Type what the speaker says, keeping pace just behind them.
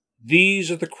These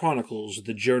are the chronicles of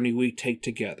the journey we take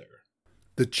together.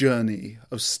 The journey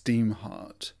of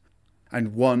Steamheart,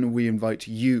 and one we invite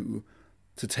you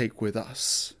to take with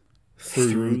us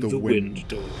through the wind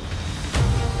door.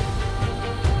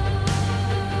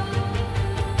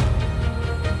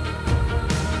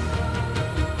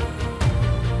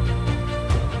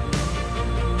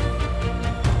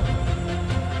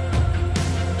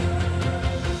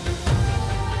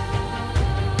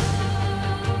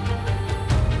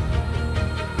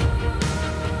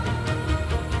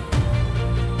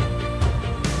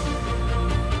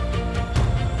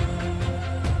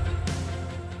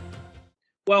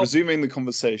 Well, resuming the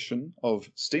conversation of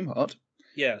Steamheart.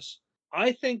 Yes.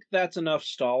 I think that's enough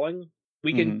stalling.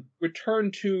 We can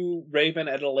return to Raven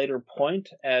at a later point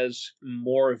as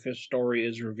more of his story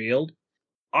is revealed.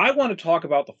 I want to talk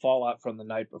about the fallout from the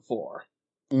night before.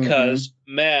 Because,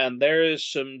 man, there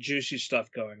is some juicy stuff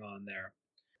going on there.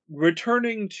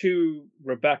 Returning to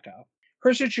Rebecca,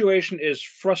 her situation is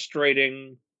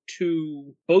frustrating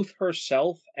to both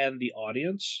herself and the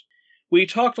audience. We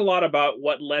talked a lot about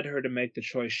what led her to make the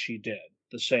choice she did,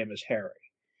 the same as Harry.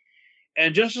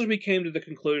 And just as we came to the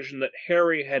conclusion that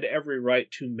Harry had every right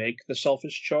to make the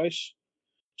selfish choice,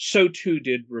 so too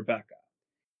did Rebecca.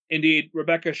 Indeed,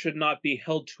 Rebecca should not be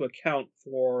held to account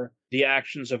for the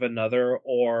actions of another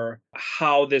or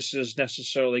how this is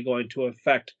necessarily going to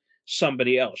affect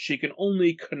somebody else. She can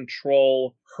only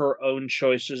control her own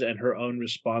choices and her own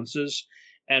responses.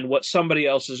 And what somebody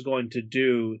else is going to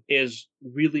do is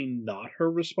really not her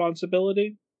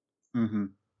responsibility.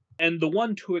 And the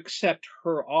one to accept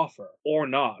her offer, or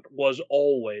not, was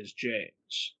always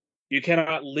James. You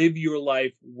cannot live your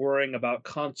life worrying about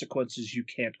consequences you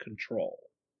can't control.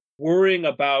 Worrying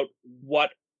about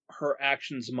what her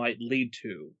actions might lead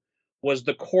to was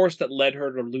the course that led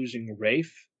her to losing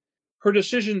Rafe. Her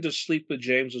decision to sleep with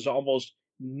James was almost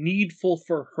needful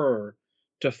for her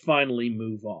to finally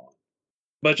move on.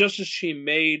 But just as she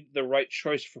made the right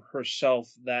choice for herself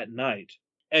that night,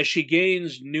 as she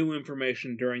gains new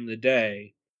information during the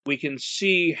day, we can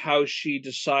see how she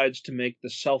decides to make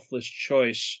the selfless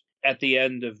choice at the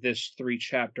end of this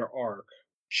 3-chapter arc.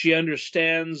 She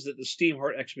understands that the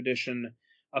Steamheart expedition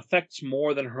affects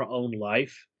more than her own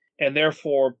life, and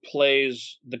therefore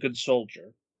plays the good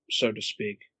soldier, so to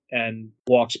speak, and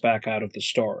walks back out of the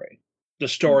story. The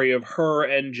story of her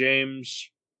and James,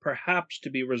 perhaps to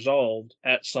be resolved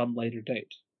at some later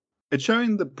date. It's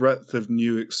showing the breadth of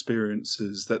new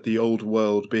experiences that the old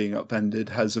world being upended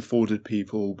has afforded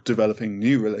people, developing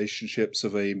new relationships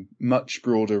of a much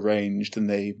broader range than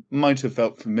they might have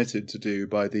felt permitted to do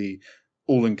by the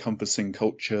all-encompassing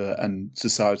culture and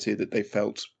society that they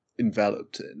felt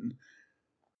enveloped in.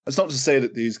 That's not to say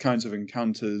that these kinds of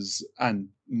encounters, and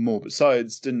more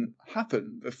besides, didn't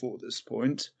happen before this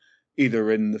point,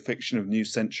 either in the fiction of New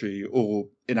Century or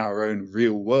in our own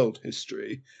real-world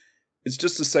history. It's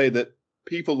just to say that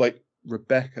people like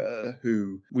Rebecca,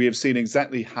 who we have seen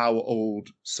exactly how old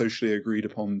socially agreed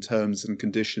upon terms and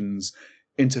conditions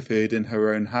interfered in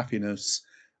her own happiness,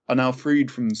 are now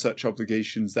freed from such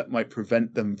obligations that might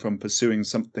prevent them from pursuing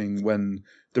something when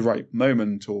the right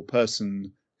moment or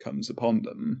person comes upon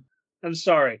them. I'm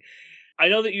sorry. I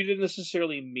know that you didn't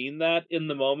necessarily mean that in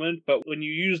the moment, but when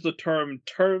you use the term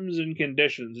terms and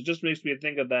conditions, it just makes me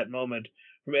think of that moment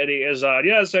from Eddie Izzard.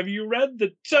 Yes, have you read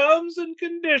the terms and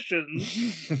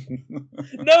conditions?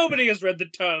 Nobody has read the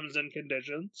terms and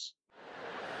conditions.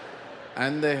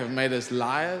 And they have made us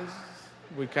liars.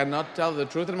 We cannot tell the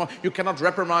truth anymore. You cannot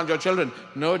reprimand your children.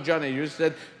 No, Johnny, you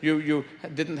said you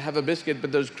didn't have a biscuit,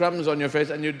 but there's crumbs on your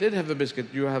face, and you did have a biscuit.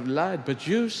 You have lied, but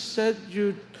you said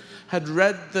you had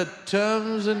read the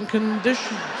terms and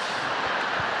conditions.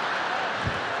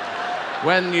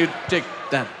 When you ticked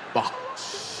that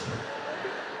box.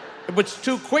 It was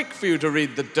too quick for you to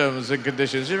read the terms and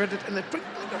conditions. You read it and it... The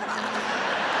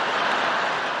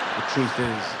truth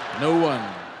is, no one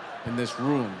in this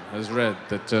room has read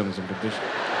the terms and conditions.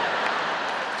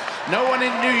 No one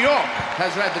in New York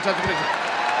has read the terms and conditions.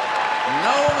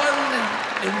 No one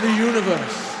in the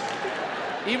universe.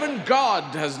 Even God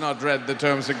has not read the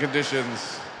terms and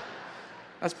conditions.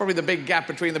 That's probably the big gap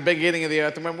between the beginning of the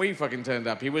Earth and when we fucking turned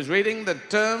up. He was reading the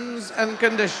terms and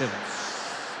conditions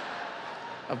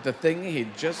of the thing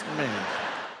he'd just made.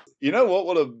 You know what?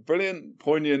 What a brilliant,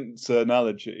 poignant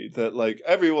analogy that, like,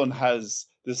 everyone has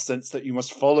this sense that you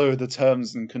must follow the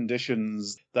terms and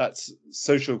conditions that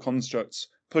social constructs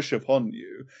push upon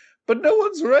you. But no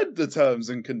one's read the terms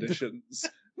and conditions.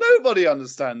 Nobody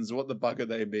understands what the bugger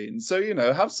they mean. So, you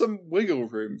know, have some wiggle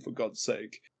room, for God's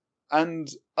sake. And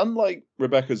unlike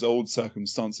Rebecca's old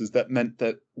circumstances that meant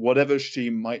that whatever she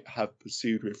might have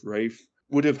pursued with Rafe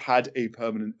would have had a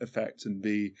permanent effect and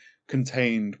be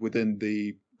contained within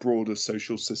the broader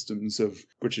social systems of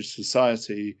British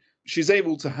society. She's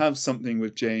able to have something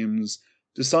with James,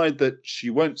 decide that she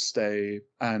won't stay,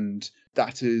 and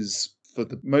that is, for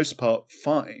the most part,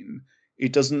 fine.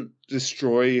 It doesn't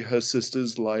destroy her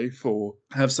sister's life or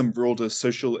have some broader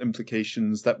social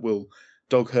implications that will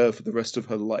dog her for the rest of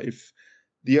her life.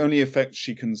 The only effect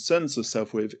she concerns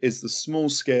herself with is the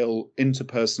small-scale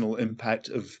interpersonal impact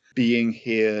of being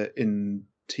here in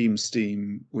Team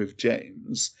Steam with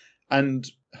James. And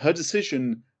her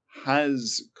decision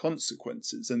has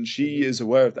consequences, and she is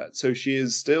aware of that. So she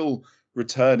is still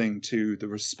returning to the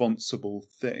responsible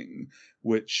thing,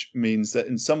 which means that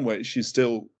in some ways she's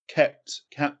still kept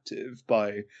captive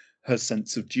by her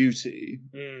sense of duty.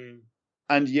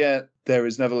 And yet there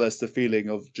is nevertheless the feeling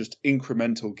of just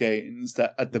incremental gains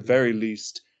that at the very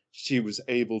least she was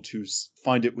able to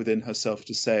find it within herself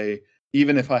to say,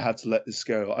 even if I had to let this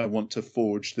go, I want to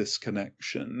forge this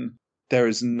connection. There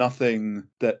is nothing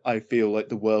that I feel like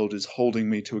the world is holding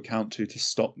me to account to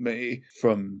stop me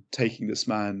from taking this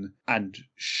man and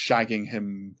shagging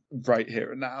him right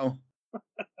here and now.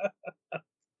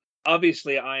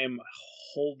 Obviously, I am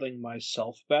holding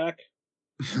myself back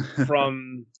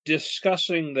from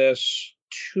discussing this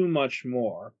too much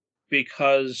more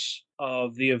because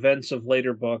of the events of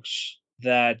later books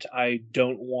that I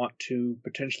don't want to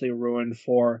potentially ruin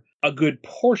for a good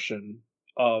portion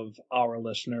of our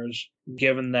listeners,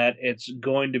 given that it's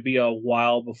going to be a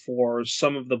while before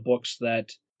some of the books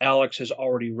that Alex has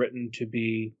already written to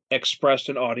be expressed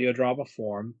in audio drama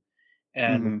form,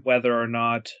 and whether or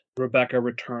not Rebecca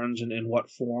returns and in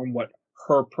what form, what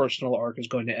her personal arc is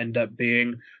going to end up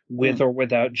being with or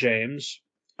without James.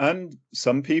 And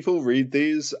some people read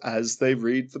these as they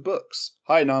read the books.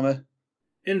 Hi, Nama.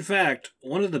 In fact,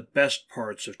 one of the best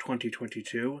parts of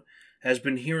 2022 has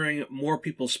been hearing more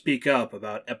people speak up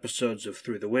about episodes of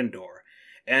Through the Windor,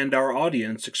 and our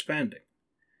audience expanding.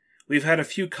 We've had a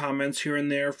few comments here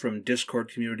and there from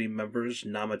Discord community members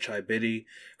Nama Chai Biddy,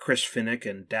 Chris Finnick,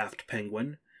 and Daft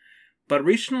Penguin, but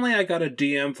recently I got a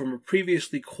DM from a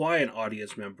previously quiet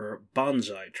audience member,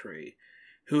 Bonsai Tree,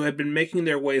 who had been making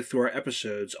their way through our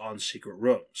episodes on Secret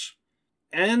Rooms.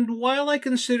 And while I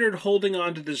considered holding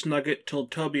on to this nugget till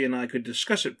Toby and I could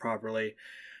discuss it properly,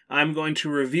 I'm going to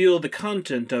reveal the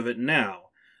content of it now,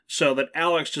 so that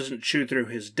Alex doesn't chew through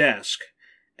his desk,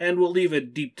 and we'll leave a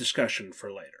deep discussion for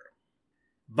later.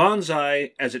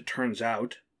 Bonsai, as it turns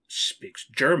out, speaks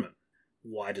German.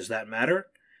 Why does that matter?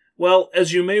 Well,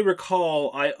 as you may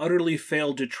recall, I utterly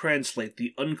failed to translate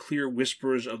the unclear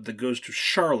whispers of the ghost of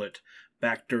Charlotte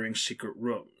back during Secret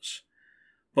Rooms.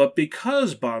 But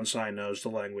because Bonsai knows the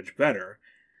language better,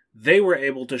 they were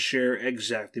able to share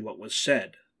exactly what was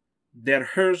said. Der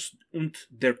Herz und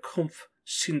der Kopf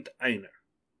sind einer.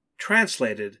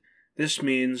 Translated, this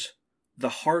means, the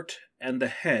heart and the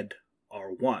head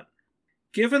are one.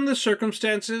 Given the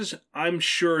circumstances, I'm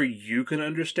sure you can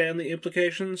understand the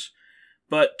implications,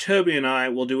 but Toby and I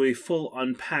will do a full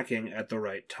unpacking at the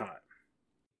right time.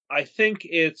 I think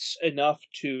it's enough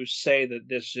to say that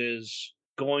this is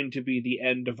going to be the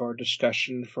end of our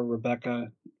discussion for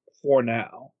Rebecca for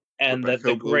now. And Rebecca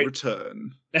that the will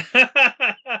return.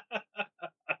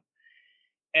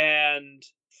 And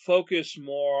focus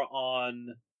more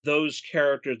on those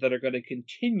characters that are going to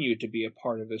continue to be a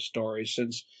part of this story,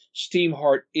 since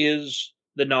Steamheart is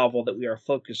the novel that we are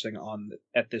focusing on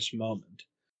at this moment.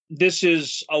 This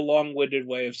is a long-winded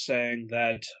way of saying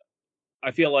that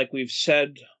I feel like we've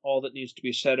said all that needs to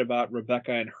be said about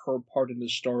Rebecca and her part in the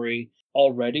story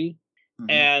already,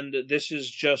 and this is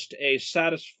just a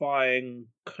satisfying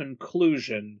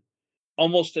conclusion,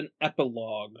 almost an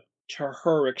epilogue to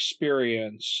her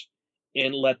experience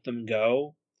in Let Them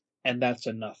Go, and that's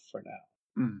enough for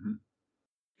now.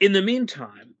 In the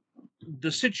meantime,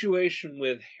 the situation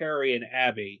with Harry and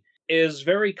Abby is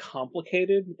very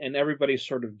complicated, and everybody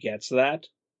sort of gets that.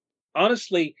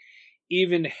 Honestly,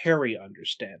 even Harry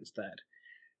understands that.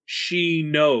 She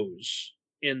knows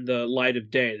in the light of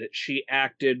day that she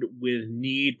acted with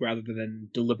need rather than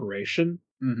deliberation.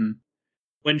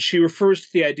 When she refers to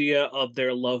the idea of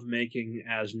their lovemaking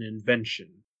as an invention,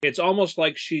 it's almost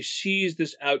like she sees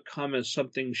this outcome as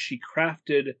something she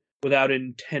crafted without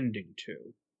intending to,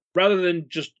 rather than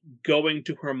just going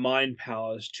to her mind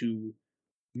palace to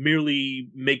merely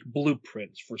make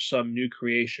blueprints for some new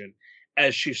creation,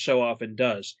 as she so often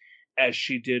does, as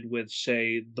she did with,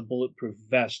 say, the bulletproof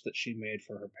vest that she made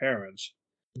for her parents.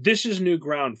 This is new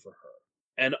ground for her,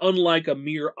 and unlike a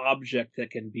mere object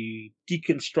that can be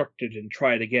deconstructed and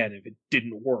tried again if it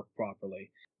didn't work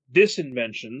properly, this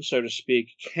invention, so to speak,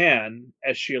 can,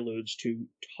 as she alludes to,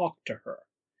 talk to her.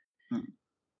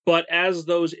 But as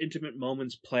those intimate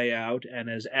moments play out, and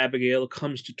as Abigail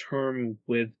comes to terms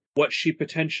with what she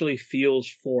potentially feels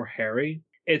for Harry,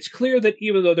 it's clear that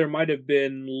even though there might have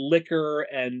been liquor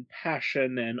and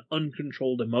passion and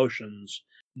uncontrolled emotions,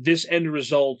 this end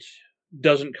result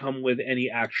doesn't come with any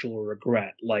actual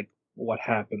regret, like what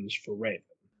happens for Raven.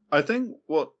 I think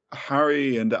what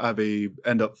Harry and Abby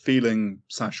end up feeling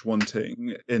 /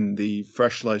 wanting in the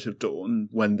fresh light of dawn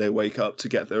when they wake up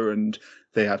together and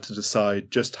they have to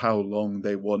decide just how long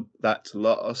they want that to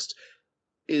last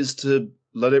is to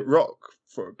let it rock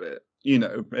for a bit, in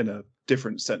a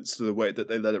different sense to the way that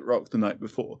they let it rock the night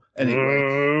before.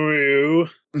 Anyway.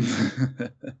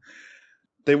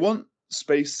 They want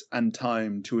space and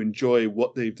time to enjoy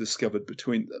what they've discovered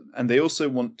between them, and they also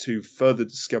want to further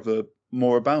discover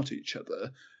more about each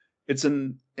other. It's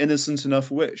an innocent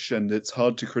enough wish, and it's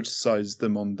hard to criticize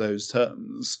them on those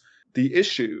terms. The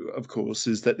issue, of course,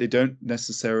 is that they don't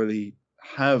necessarily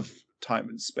have time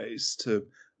and space to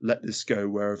let this go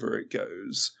wherever it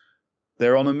goes.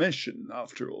 They're on a mission,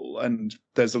 after all, and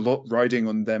there's a lot riding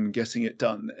on them getting it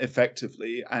done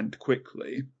effectively and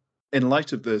quickly. In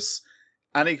light of this,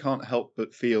 Annie can't help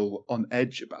but feel on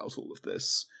edge about all of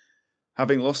this.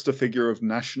 Having lost a figure of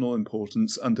national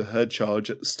importance under her charge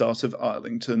at the start of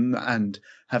Arlington, and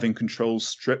having control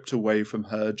stripped away from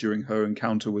her during her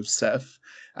encounter with Seth,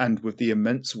 and with the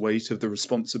immense weight of the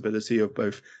responsibility of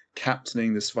both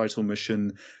captaining this vital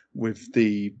mission with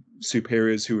the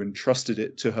superiors who entrusted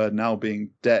it to her now being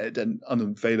dead and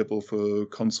unavailable for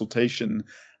consultation,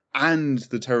 and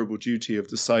the terrible duty of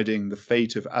deciding the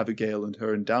fate of Abigail and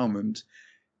her endowment,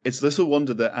 it's little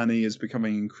wonder that Annie is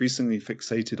becoming increasingly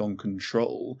fixated on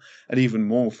control, and even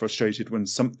more frustrated when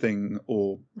something,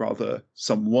 or rather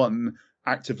someone,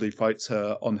 actively fights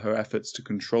her on her efforts to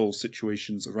control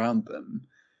situations around them.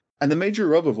 And the major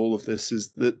rub of all of this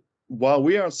is that while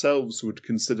we ourselves would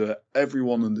consider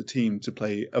everyone on the team to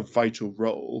play a vital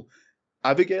role,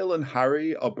 Abigail and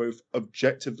Harry are both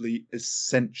objectively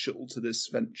essential to this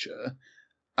venture.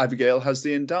 Abigail has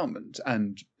the endowment,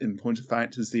 and, in point of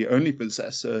fact, is the only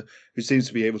possessor who seems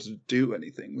to be able to do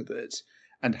anything with it,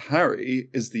 and Harry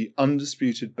is the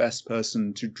undisputed best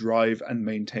person to drive and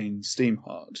maintain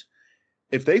Steamheart.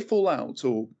 If they fall out,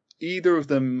 or either of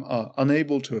them are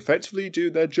unable to effectively do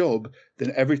their job,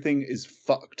 then everything is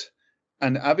fucked.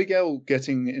 And Abigail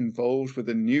getting involved with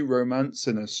a new romance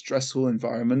in a stressful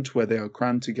environment where they are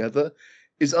crammed together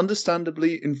is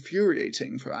understandably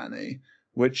infuriating for Annie,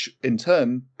 which in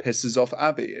turn pisses off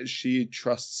Abby as she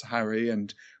trusts Harry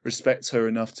and respects her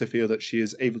enough to feel that she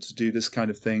is able to do this kind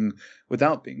of thing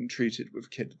without being treated with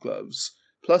kid gloves.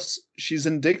 Plus, she's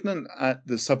indignant at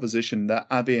the supposition that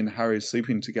Abby and Harry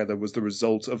sleeping together was the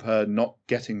result of her not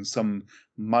getting some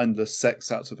mindless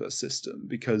sex out of her system,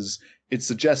 because it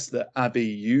suggests that Abby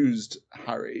used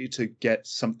Harry to get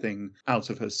something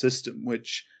out of her system,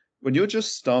 which, when you're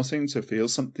just starting to feel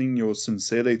something you're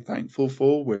sincerely thankful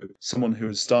for with someone who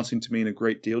is starting to mean a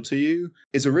great deal to you,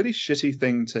 is a really shitty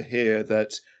thing to hear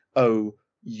that, oh,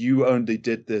 you only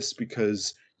did this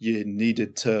because you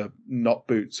needed to knock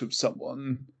boots with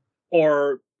someone.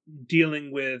 Or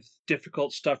dealing with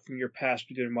difficult stuff from your past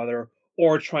with your mother,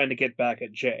 or trying to get back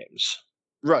at James.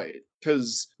 Right,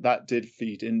 because that did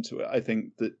feed into it. I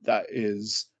think that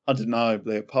is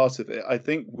undeniably a part of it. I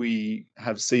think we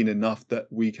have seen enough that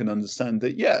we can understand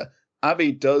that, yeah,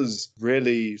 Abby does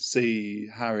really see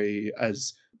Harry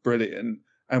as brilliant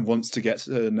and wants to get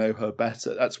to know her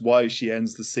better. That's why she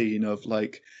ends the scene of,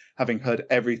 like, having heard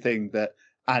everything that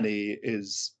Annie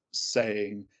is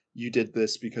saying, you did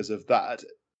this because of that.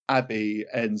 Abby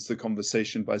ends the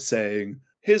conversation by saying,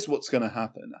 here's what's going to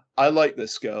happen. I like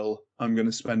this girl. I'm going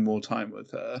to spend more time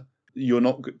with her. You're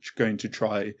not going to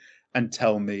try and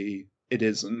tell me it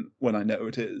isn't when I know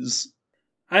it is.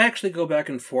 I actually go back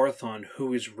and forth on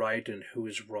who is right and who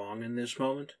is wrong in this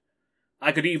moment.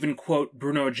 I could even quote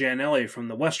Bruno Gianelli from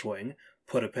The West Wing,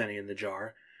 put a penny in the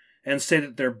jar, and say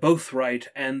that they're both right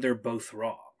and they're both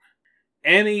wrong.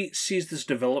 Annie sees this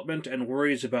development and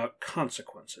worries about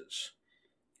consequences.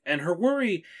 And her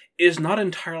worry is not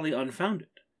entirely unfounded.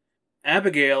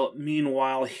 Abigail,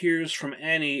 meanwhile, hears from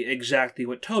Annie exactly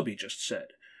what Toby just said.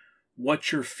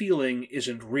 What you're feeling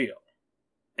isn't real.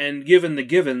 And given the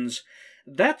givens,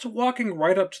 that's walking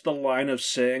right up to the line of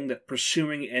saying that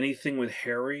pursuing anything with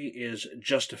Harry is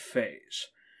just a phase.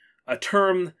 A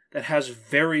term that has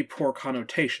very poor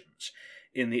connotations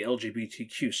in the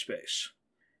LGBTQ space.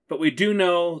 But we do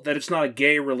know that it's not a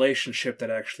gay relationship that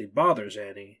actually bothers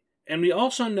Annie, and we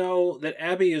also know that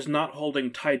Abby is not holding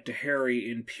tight to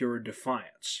Harry in pure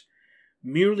defiance.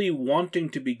 merely wanting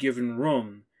to be given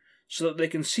room so that they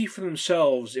can see for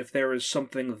themselves if there is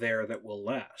something there that will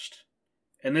last.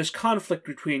 And this conflict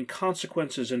between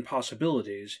consequences and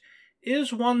possibilities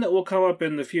is one that will come up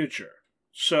in the future,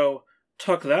 so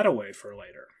tuck that away for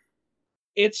later.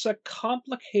 It's a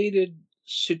complicated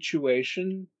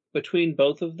situation between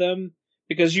both of them,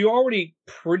 because you already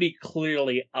pretty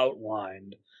clearly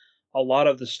outlined a lot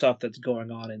of the stuff that's going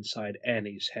on inside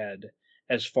Annie's head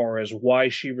as far as why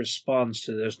she responds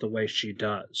to this the way she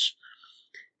does.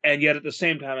 And yet at the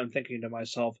same time, I'm thinking to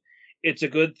myself, it's a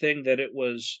good thing that it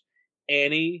was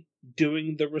Annie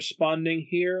doing the responding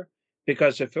here,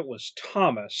 because if it was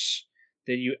Thomas,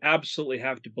 then you absolutely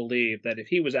have to believe that if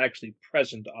he was actually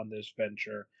present on this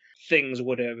venture, things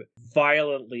would have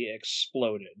violently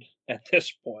exploded at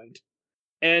this point.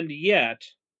 And yet,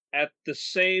 at the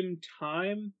same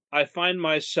time, I find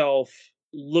myself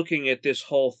looking at this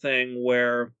whole thing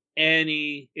where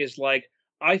Annie is like,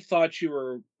 I thought you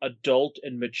were adult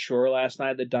and mature last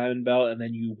night at the Diamond Bell, and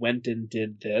then you went and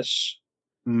did this.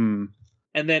 Hmm.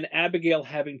 And then Abigail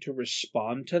having to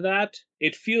respond to that,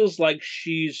 it feels like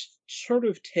she's sort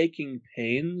of taking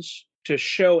pains to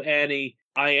show Annie,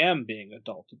 I am being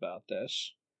adult about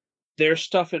this. There's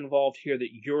stuff involved here that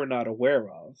you're not aware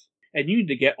of, and you need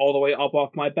to get all the way up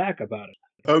off my back about it.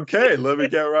 Okay, let me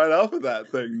get right off of that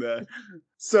thing there.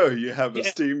 So, you have a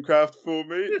Yeah. Steamcraft for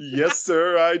me? Yes,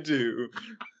 sir, I do.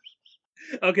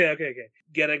 Okay.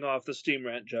 Getting off the steam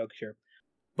rant joke here.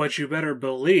 But you better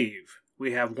believe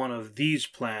we have one of these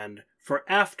planned for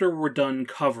after we're done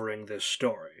covering this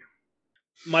story.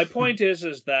 My point is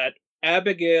that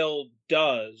Abigail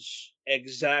does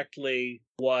exactly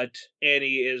what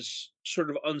Annie is sort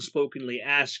of unspokenly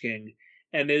asking,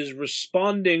 and is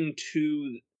responding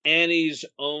to Annie's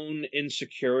own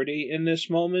insecurity in this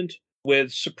moment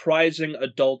with surprising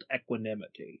adult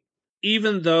equanimity.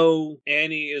 Even though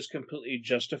Annie is completely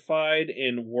justified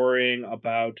in worrying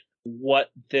about what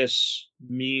this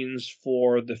means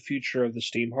for the future of the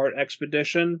Steamheart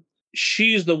expedition,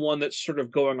 she's the one that's sort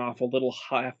of going off a little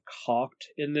half-cocked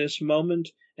in this moment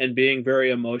and being very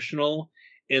emotional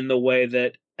in the way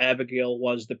that Abigail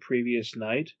was the previous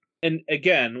night. And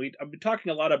again, I've been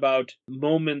talking a lot about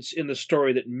moments in the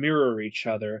story that mirror each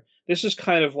other. This is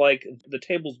kind of like the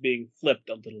tables being flipped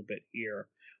a little bit here,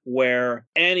 where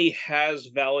Annie has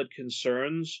valid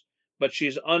concerns, but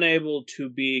she's unable to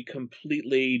be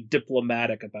completely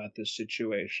diplomatic about this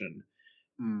situation.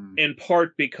 In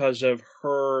part because of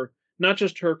her, not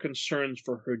just her concerns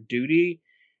for her duty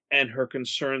and her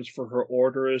concerns for her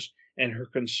orders and her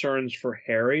concerns for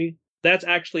Harry. That's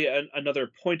actually another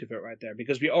point of it right there,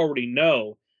 because we already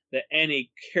know that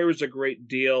Annie cares a great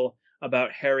deal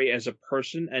about Harry as a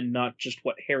person and not just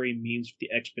what Harry means for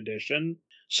the expedition.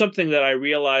 Something that I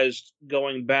realized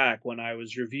going back when I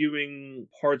was reviewing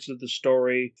parts of the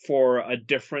story for a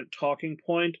different talking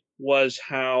point was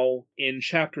how in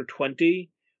chapter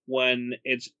 20, when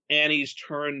it's Annie's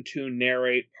turn to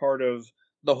narrate part of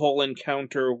the whole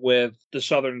encounter with the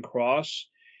Southern Cross,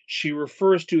 she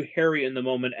refers to Harry in the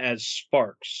moment as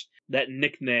Sparks, that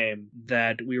nickname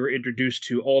that we were introduced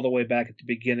to all the way back at the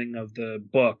beginning of the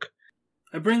book.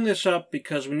 I bring this up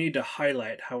because we need to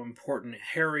highlight how important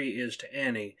Harry is to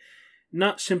Annie,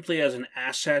 not simply as an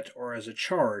asset or as a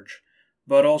charge,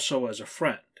 but also as a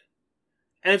friend.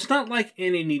 And it's not like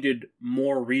Annie needed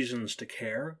more reasons to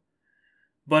care,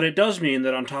 but it does mean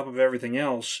that on top of everything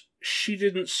else, she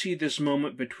didn't see this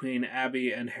moment between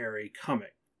Abby and Harry coming.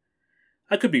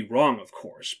 I could be wrong, of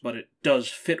course, but it does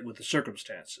fit with the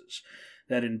circumstances,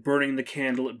 that in burning the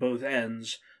candle at both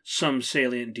ends, some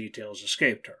salient details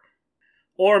escaped her.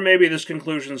 Or maybe this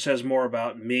conclusion says more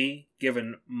about me,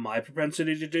 given my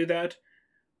propensity to do that,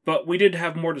 but we did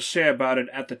have more to say about it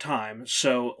at the time,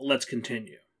 so let's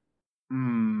continue.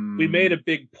 We made a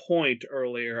big point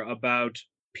earlier about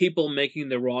people making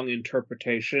the wrong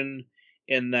interpretation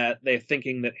in that they're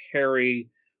thinking that Harry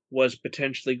was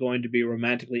potentially going to be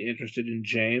romantically interested in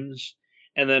James,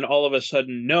 and then all of a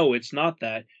sudden, no, it's not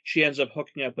that. She ends up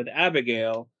hooking up with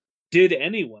Abigail. Did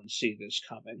anyone see this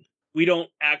coming? We don't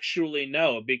actually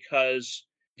know, because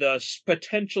the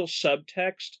potential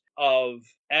subtext of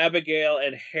Abigail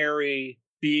and Harry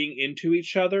being into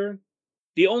each other,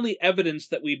 the only evidence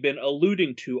that we've been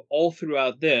alluding to all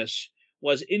throughout this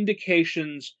was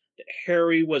indications that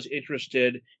Harry was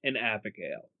interested in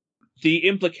Abigail. The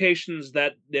implications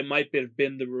that there might have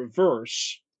been the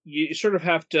reverse, you sort of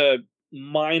have to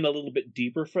mine a little bit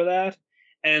deeper for that.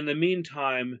 And in the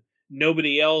meantime,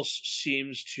 nobody else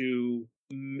seems to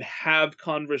have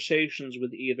conversations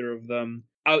with either of them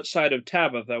outside of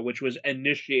Tabitha, which was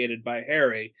initiated by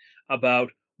Harry,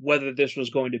 about whether this was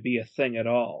going to be a thing at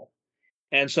all.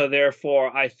 And so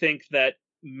therefore, I think that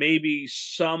maybe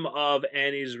some of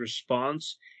Annie's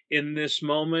response in this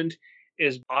moment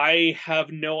is, I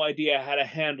have no idea how to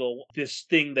handle this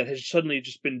thing that has suddenly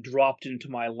just been dropped into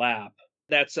my lap.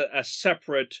 That's a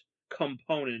separate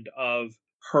component of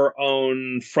her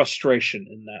own frustration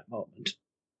in that moment.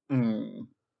 Mm.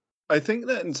 I think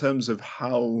that in terms of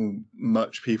how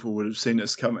much people would have seen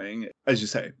us coming, as you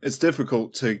say, it's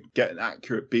difficult to get an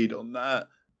accurate bead on that.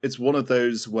 It's one of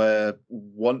those where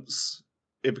once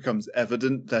it becomes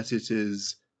evident that it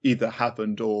is either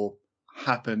happened or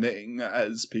happening,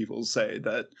 as people say,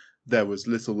 that there was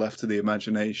little left to the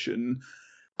imagination,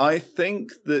 I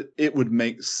think that it would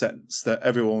make sense that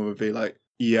everyone would be like,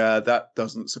 yeah, that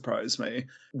doesn't surprise me.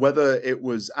 Whether it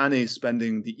was Annie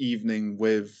spending the evening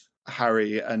with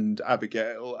Harry and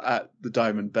Abigail at the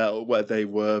Diamond Bell, where they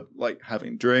were like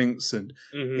having drinks, and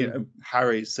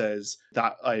Harry says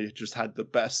that I just had the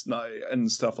best night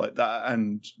and stuff like that,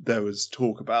 and there was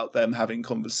talk about them having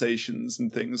conversations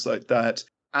and things like that.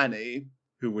 Annie,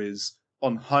 who is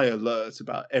on high alert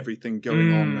about everything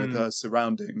going on with her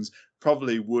surroundings,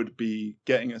 probably would be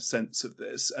getting a sense of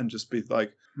this and just be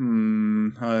like,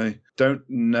 I don't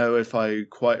know if I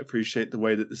quite appreciate the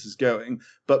way that this is going.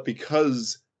 But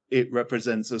because it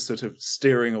represents a sort of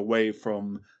steering away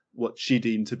from what she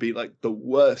deemed to be like the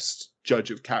worst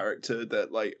judge of character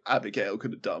that like Abigail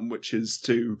could have done, which is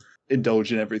to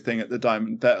indulge in everything at the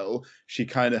Diamond Bell, she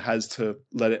kind of has to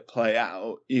let it play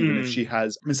out, even if she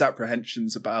has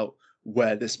misapprehensions about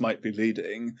where this might be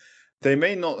leading. They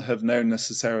may not have known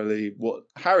necessarily what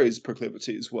Harry's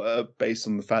proclivities were based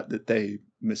on the fact that they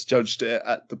misjudged it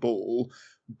at the ball,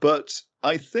 but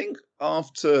I think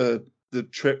after the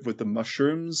trip with the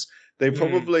mushrooms, they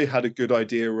probably had a good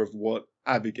idea of what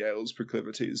Abigail's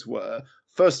proclivities were.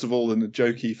 First of all, in the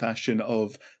jokey fashion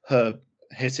of her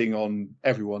hitting on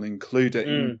everyone,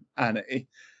 including Annie,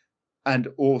 and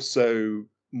also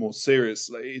more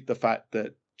seriously, the fact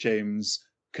that James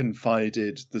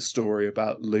confided the story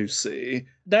about Lucy.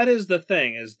 That is the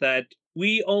thing, is that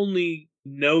we only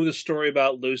know the story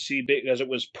about Lucy because it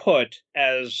was put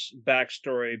as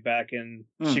backstory back in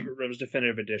Secret Rooms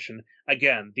Definitive Edition.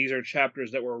 Again, these are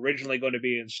chapters that were originally going to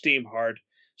be in Steamheart,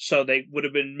 so they would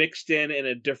have been mixed in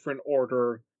a different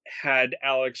order had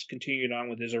Alex continued on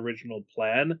with his original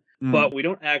plan. But we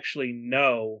don't actually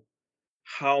know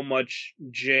how much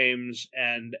James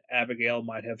and Abigail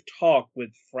might have talked with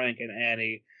Frank and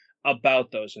Annie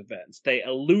about those events. They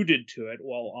alluded to it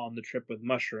while on the trip with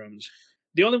mushrooms.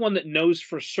 The only one that knows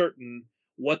for certain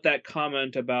what that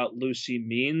comment about Lucy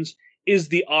means is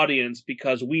the audience,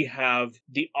 because we have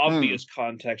the obvious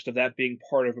context of that being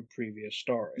part of a previous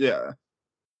story. Yeah.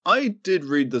 I did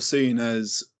read the scene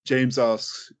as James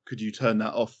asks, could you turn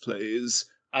that off, please?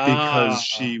 Because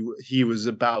he was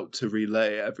about to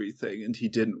relay everything and he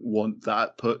didn't want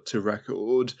that put to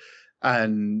record.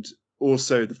 And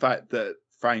also the fact that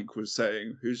Frank was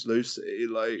saying, who's Lucy?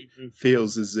 Like,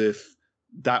 feels as if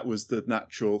that was the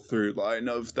natural through line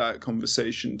of that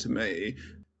conversation to me.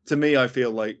 To me, I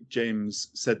feel like James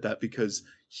said that because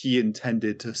he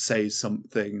intended to say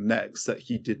something next that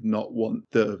he did not want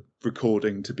the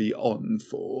recording to be on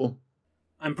for.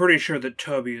 I'm pretty sure that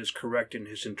Toby is correct in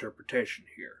his interpretation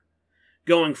here.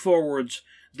 Going forwards,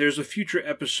 there's a future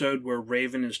episode where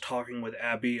Raven is talking with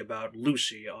Abby about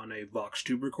Lucy on a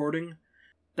VoxTube recording.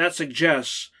 That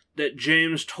suggests that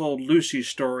James told Lucy's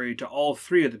story to all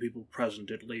three of the people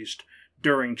present, at least,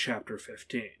 during Chapter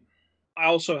 15. I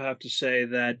also have to say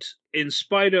that in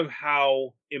spite of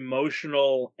how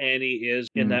emotional Annie is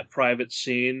in that private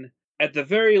scene, at the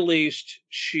very least,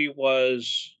 she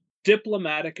was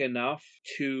diplomatic enough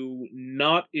to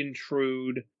not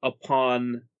intrude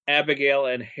upon Abigail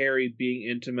and Harry being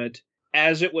intimate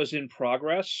as it was in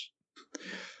progress.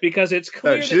 Because it's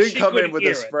clear that she didn't come could in with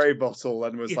hear a spray bottle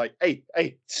and was like, hey.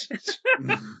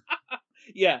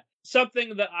 Yeah,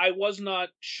 something that I was not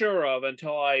sure of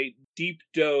until I deep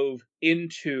dove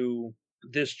into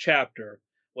this chapter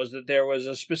was that there was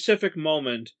a specific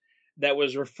moment that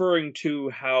was referring to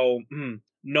how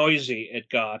noisy it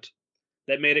got,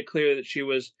 that made it clear that she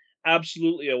was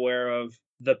absolutely aware of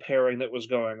the pairing that was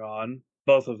going on,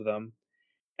 both of them,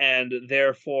 and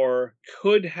therefore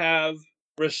could have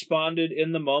responded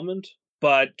in the moment,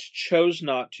 but chose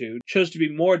not to, chose to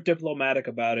be more diplomatic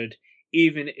about it,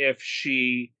 even if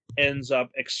she ends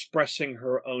up expressing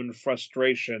her own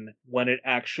frustration when it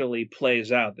actually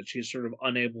plays out, that she's sort of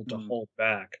unable to hold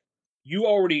back. You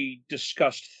already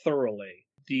discussed thoroughly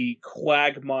the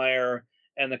quagmire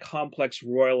and the complex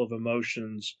roil of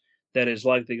emotions that is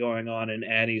likely going on in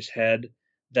Annie's head,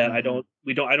 that I don't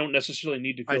necessarily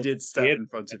need to. I did step in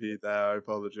front of you there. I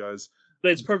apologize.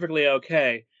 it's perfectly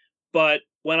okay. But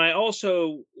when I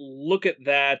also look at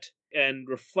that and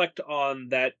reflect on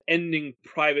that ending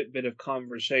private bit of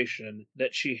conversation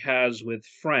that she has with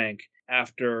Frank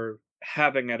after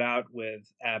having it out with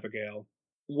Abigail,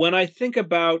 when I think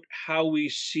about how we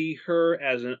see her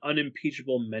as an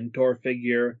unimpeachable mentor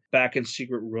figure back in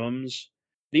Secret Rooms,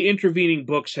 the intervening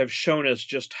books have shown us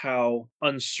just how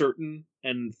uncertain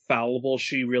and fallible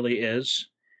she really is,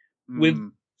 with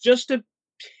Mm. just a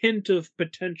hint of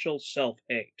potential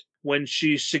self-hate when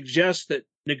she suggests that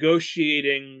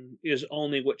negotiating is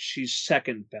only what she's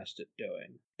second best at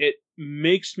doing. It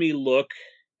makes me look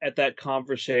at that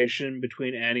conversation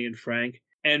between Annie and Frank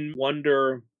and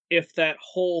wonder if that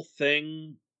whole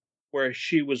thing where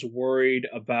she was worried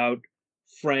about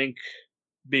Frank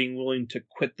being willing to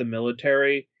quit the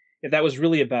military, if that was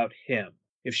really about him.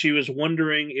 If she was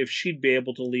wondering if she'd be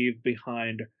able to leave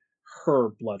behind her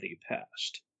bloody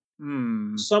past.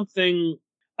 Mm. Something,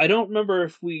 I don't remember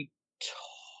if we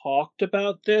talked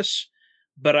about this,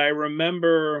 but I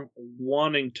remember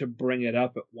wanting to bring it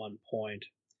up at one point,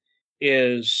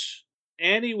 is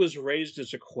Annie was raised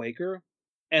as a Quaker,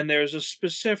 and there's a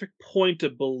specific point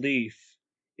of belief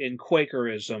in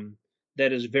Quakerism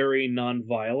that is very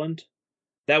nonviolent.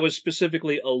 That was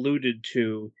specifically alluded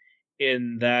to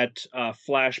in that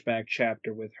flashback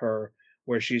chapter with her,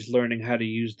 where she's learning how to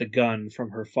use the gun from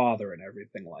her father and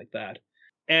everything like that.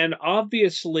 And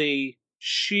obviously,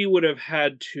 she would have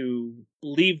had to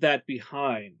leave that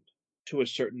behind to a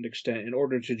certain extent in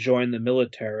order to join the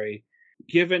military.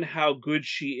 Given how good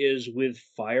she is with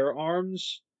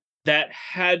firearms, that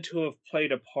had to have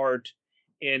played a part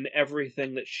in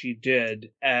everything that she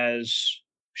did as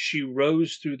she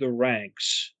rose through the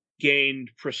ranks,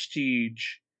 gained prestige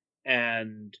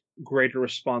and greater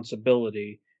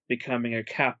responsibility, becoming a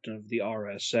captain of the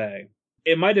RSA.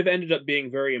 It might have ended up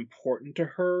being very important to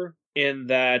her in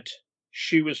that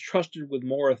she was trusted with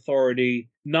more authority,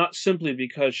 not simply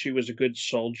because she was a good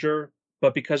soldier,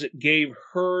 but because it gave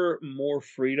her more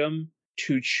freedom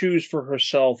to choose for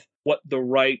herself what the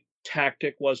right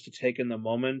tactic was to take in the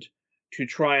moment, to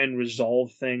try and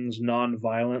resolve things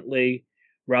non-violently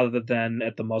rather than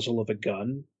at the muzzle of a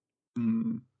gun.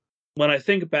 Mm. When I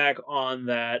think back on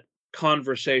that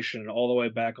conversation all the way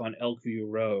back on Elkview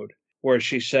Road, where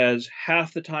she says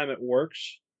half the time it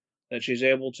works, that she's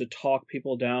able to talk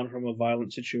people down from a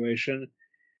violent situation,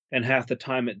 and half the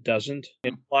time it doesn't, it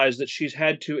implies that she's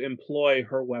had to employ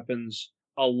her weapons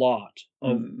a lot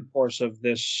over the course of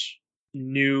this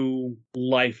new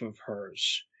life of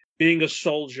hers. Being a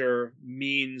soldier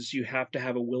means you have to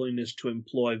have a willingness to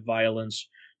employ violence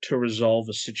to resolve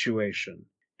a situation.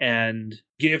 And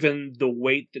given the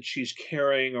weight that she's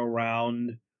carrying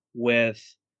around with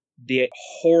the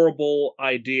horrible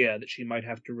idea that she might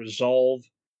have to resolve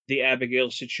the Abigail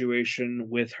situation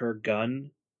with her gun,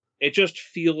 it just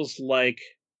feels like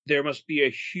there must be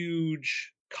a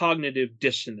huge cognitive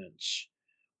dissonance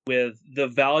with the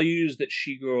values that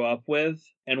she grew up with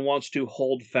and wants to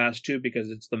hold fast to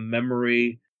because it's the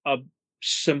memory of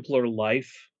simpler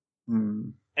life,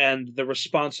 and the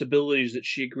responsibilities that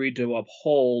she agreed to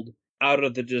uphold out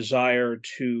of the desire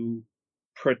to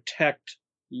protect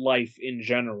life in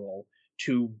general,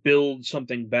 to build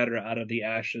something better out of the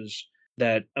ashes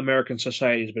that American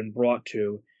society has been brought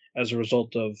to as a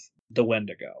result of the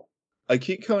Wendigo. I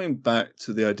keep coming back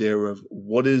to the idea of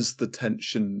what is the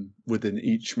tension within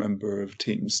each member of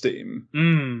Team Steam.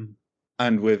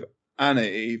 And with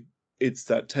Annie, it's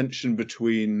that tension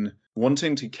between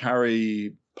wanting to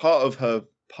carry part of her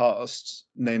past,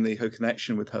 namely her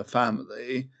connection with her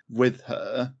family, with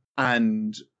her,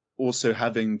 and also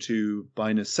having to,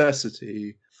 by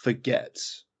necessity, forget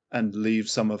and leave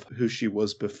some of who she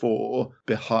was before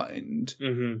behind.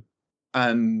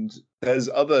 And there's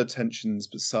other tensions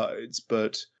besides,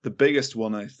 but the biggest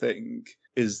one, I think,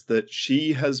 is that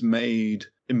she has made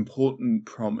important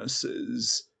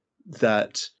promises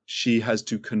that she has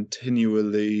to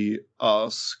continually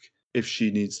ask if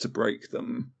she needs to break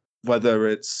them. Whether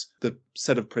it's the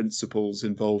set of principles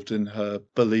involved in her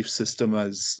belief system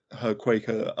as her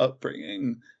Quaker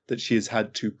upbringing, that she has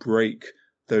had to break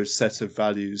those set of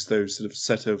values, those sort of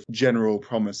set of general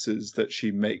promises that she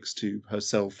makes to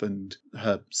herself and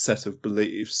her set of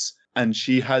beliefs. And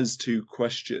she has to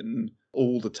question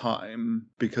all the time,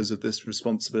 because of this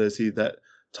responsibility that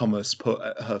Thomas put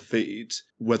at her feet,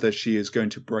 whether she is going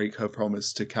to break her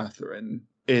promise to Catherine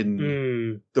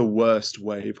in the worst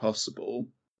way possible.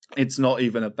 It's not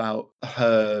even about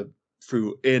her,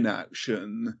 through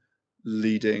inaction,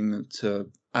 leading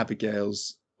to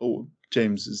Abigail's or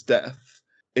James's death.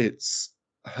 It's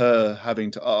her having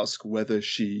to ask whether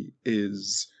she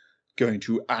is going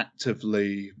to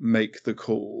actively make the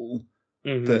call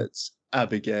that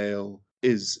Abigail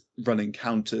is running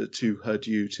counter to her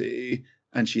duty,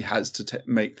 and she has to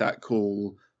make that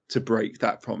call to break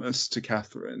that promise to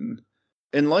Catherine.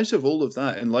 In light of all of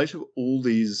that, in light of all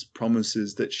these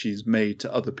promises that she's made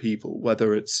to other people,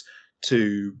 whether it's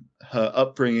to her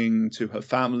upbringing, to her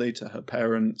family, to her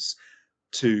parents,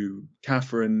 to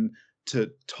Catherine, to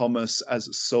Thomas as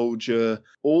a soldier,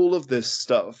 all of this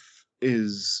stuff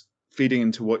is feeding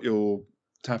into what you're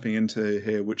tapping into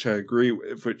here, which I agree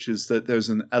with, which is that there's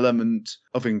an element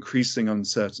of increasing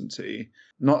uncertainty,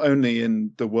 not only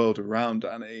in the world around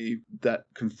Annie that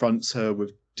confronts her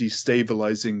with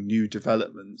destabilizing new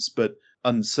developments, but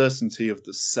uncertainty of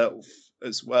the self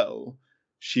as well.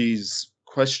 She's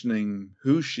questioning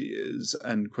who she is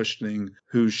and questioning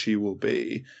who she will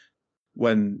be.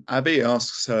 When Abby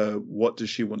asks her, what does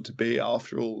she want to be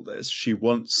after all this? She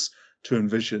wants to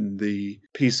envision the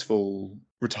peaceful,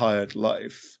 retired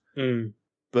life.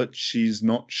 But she's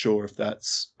not sure if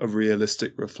that's a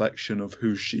realistic reflection of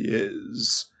who she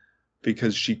is,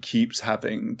 because she keeps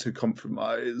having to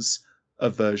compromise a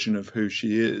version of who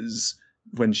she is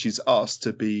when she's asked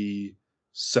to be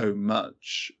so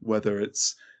much, whether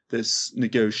it's this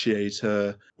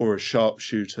negotiator or a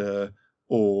sharpshooter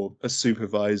or a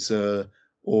supervisor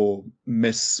or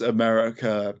Miss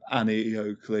America, Annie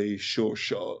Oakley, Sure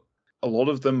Shot. A lot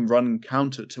of them run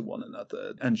counter to one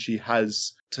another, and she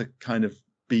has to kind of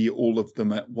be all of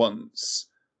them at once.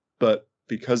 But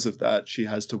because of that, she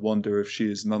has to wonder if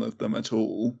she is none of them at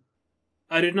all.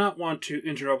 I did not want to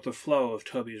interrupt the flow of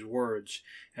Toby's words,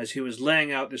 as he was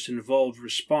laying out this involved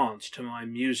response to my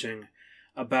musing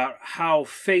about how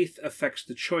faith affects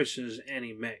the choices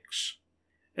Annie makes.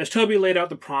 As Toby laid out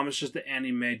the promises that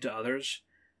Annie made to others,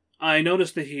 I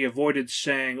noticed that he avoided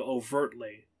saying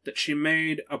overtly that she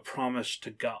made a promise to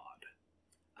God.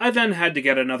 I then had to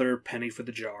get another penny for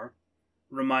the jar,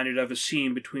 reminded of a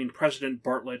scene between President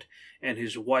Bartlett and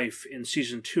his wife in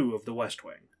Season 2 of The West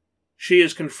Wing. She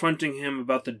is confronting him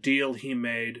about the deal he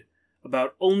made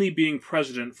about only being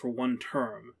president for one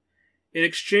term, in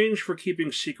exchange for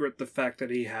keeping secret the fact that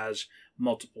he has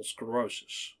multiple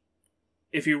sclerosis.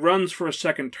 If he runs for a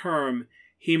second term,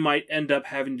 he might end up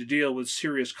having to deal with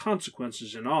serious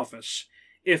consequences in office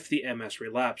if the MS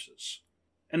relapses.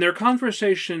 And their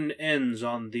conversation ends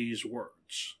on these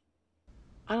words.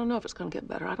 I don't know if it's going to get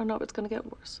better. I don't know if it's going to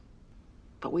get worse.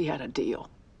 But we had a deal.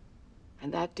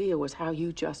 And that deal was how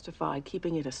you justified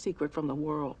keeping it a secret from the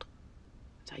world.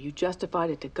 It's how you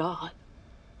justified it to God.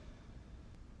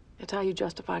 It's how you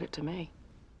justified it to me.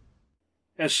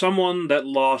 As someone that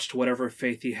lost whatever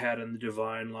faith he had in the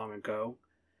divine long ago,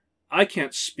 I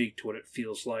can't speak to what it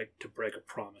feels like to break a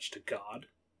promise to God.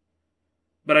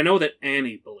 But I know that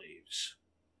Annie believes.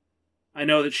 I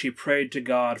know that she prayed to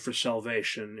God for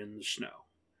salvation in the snow.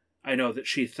 I know that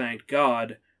she thanked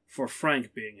God for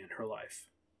Frank being in her life.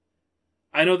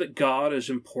 I know that God is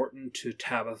important to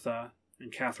Tabitha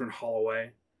and Catherine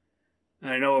Holloway,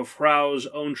 and I know of Frau's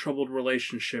own troubled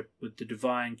relationship with the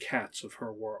divine cats of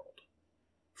her world.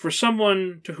 For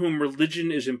someone to whom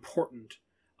religion is important,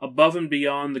 above and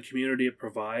beyond the community it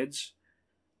provides,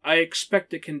 I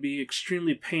expect it can be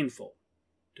extremely painful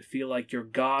to feel like your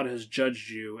God has judged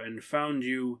you and found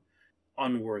you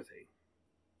unworthy.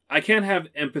 I can't have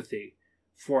empathy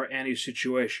for Annie's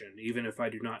situation, even if I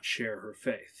do not share her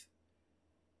faith.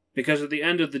 Because at the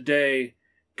end of the day,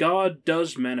 God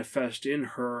does manifest in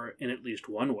her in at least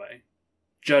one way: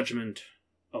 judgment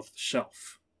of the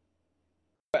self.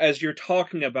 As you're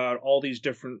talking about all these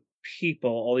different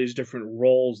people, all these different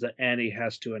roles that Annie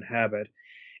has to inhabit,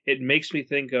 it makes me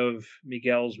think of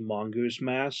Miguel's mongoose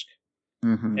mask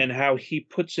and how he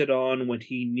puts it on when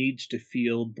he needs to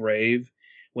feel brave,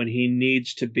 when he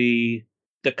needs to be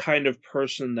the kind of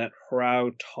person that Frau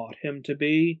taught him to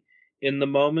be in the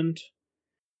moment.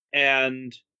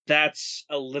 And that's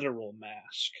a literal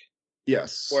mask.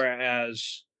 Yes.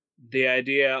 Whereas the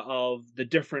idea of the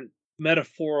different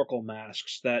metaphorical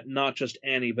masks that not just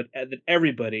Annie, but that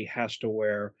everybody has to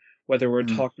wear, whether we're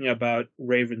talking about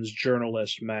Raven's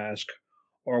journalist mask,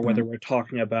 or whether we're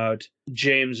talking about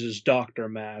James's doctor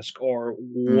mask, or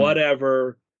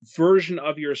whatever version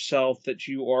of yourself that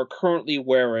you are currently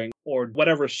wearing, or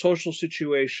whatever social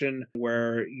situation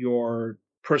where you're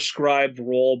prescribed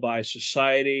role by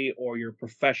society or your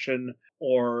profession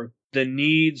or the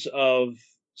needs of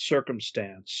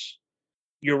circumstance.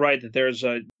 You're right that there's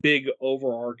a big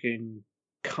overarching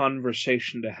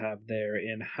conversation to have there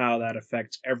in how that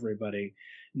affects everybody,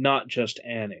 not just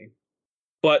Annie.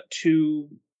 But to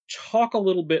talk a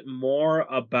little bit more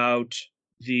about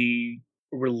the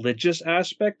religious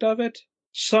aspect of it,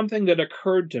 something that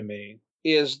occurred to me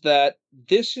is that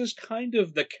this is kind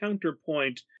of the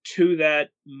counterpoint to that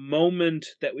moment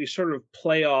that we sort of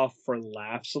play off for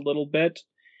laughs a little bit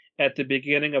at the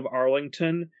beginning of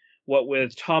Arlington, what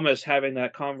with Thomas having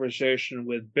that conversation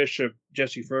with Bishop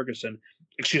Jesse Ferguson,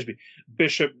 excuse me,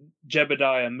 Bishop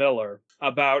Jebediah Miller,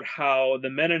 about how the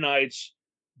Mennonites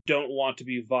don't want to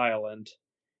be violent.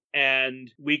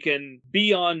 And we can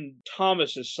be on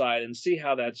Thomas's side and see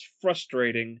how that's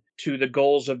frustrating to the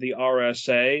goals of the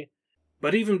RSA.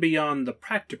 But even beyond the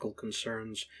practical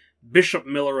concerns, Bishop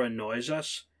Miller annoys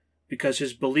us because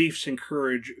his beliefs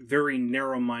encourage very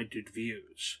narrow-minded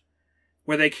views,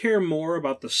 where they care more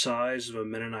about the size of a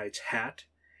Mennonite's hat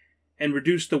and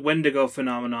reduce the Wendigo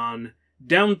phenomenon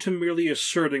down to merely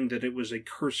asserting that it was a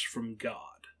curse from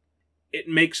God. It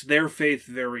makes their faith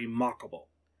very mockable,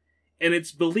 and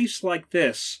it's beliefs like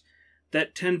this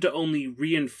that tend to only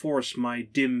reinforce my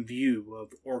dim view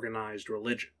of organized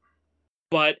religion.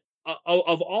 But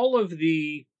of all of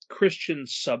the Christian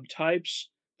subtypes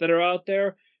that are out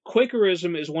there,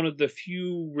 Quakerism is one of the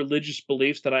few religious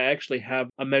beliefs that I actually have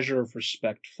a measure of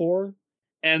respect for.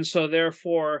 And so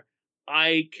therefore,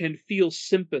 I can feel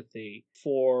sympathy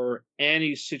for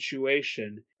Annie's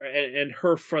situation and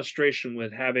her frustration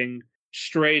with having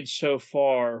strayed so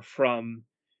far from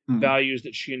values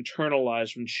that she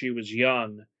internalized when she was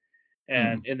young.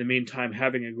 And in the meantime,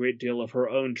 having a great deal of her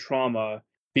own trauma,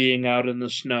 being out in the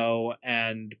snow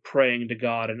and praying to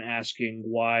God and asking,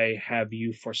 "Why have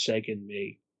you forsaken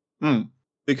me?"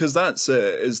 Because that's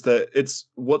it, is that it's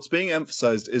what's being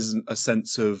emphasized isn't a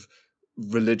sense of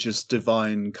religious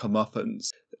divine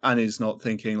comeuppance. Annie's not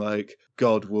thinking like,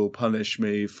 God will punish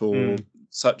me for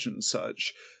such and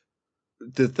such.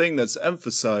 The thing that's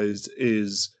emphasized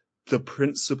is the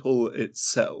principle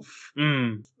itself.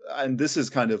 And this is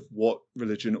kind of what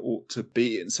religion ought to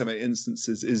be in so many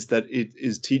instances, is that it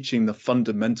is teaching the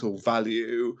fundamental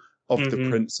value of the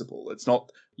principle. It's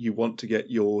not you want to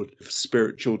get your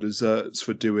spiritual desserts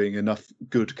for doing enough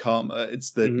good karma.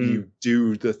 It's that you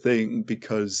do the thing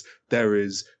because there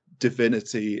is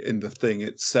divinity in the thing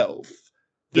itself.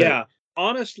 Yeah,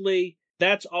 honestly,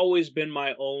 that's always been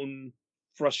my own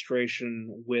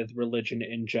frustration with religion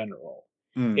in general,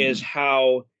 is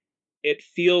how it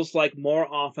feels like more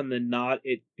often than not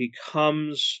it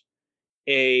becomes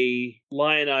a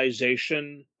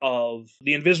lionization of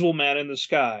the invisible man in the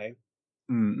sky,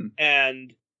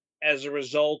 and as a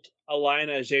result, a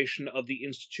lionization of the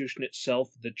institution itself,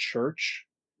 the church.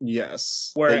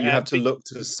 Yes, Where that you have to look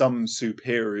to some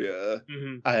superior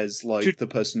as like the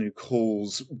person who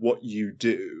calls what you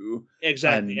do.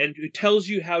 Exactly, and who tells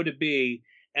you how to be,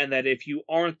 and that if you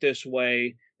aren't this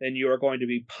way, then you are going to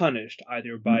be punished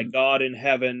either by God in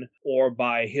heaven or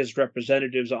by his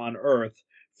representatives on earth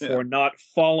for not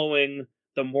following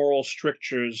the moral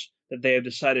strictures that they have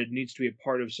decided needs to be a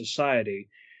part of society.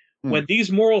 When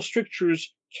these moral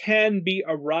strictures can be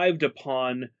arrived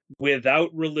upon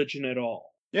without religion at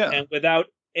all, and without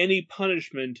any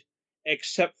punishment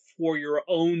except for your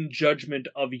own judgment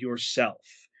of yourself.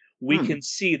 We can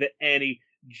see that Annie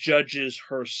judges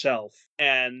herself,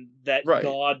 and that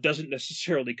God doesn't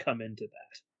necessarily come into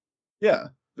that. Yeah,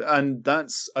 and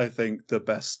that's, I think, the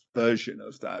best version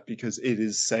of that, because it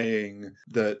is saying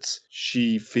that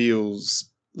she feels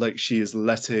like she is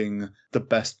letting the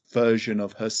best version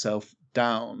of herself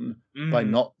down by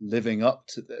not living up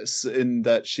to this, in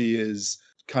that she is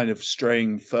kind of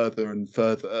straying further and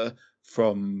further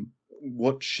from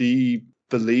what she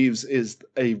believes is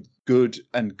a good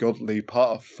and godly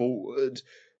path forward.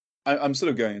 I'm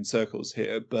sort of going in circles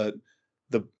here, but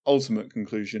the ultimate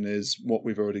conclusion is what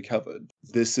we've already covered.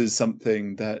 This is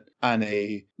something that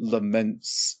Annie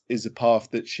laments is a path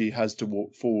that she has to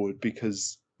walk forward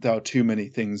because there are too many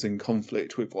things in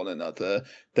conflict with one another.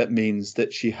 That means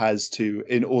that she has to,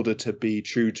 in order to be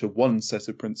true to one set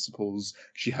of principles,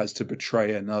 she has to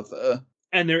betray another.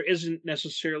 And there isn't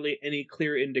necessarily any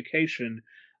clear indication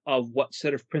of what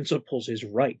set of principles is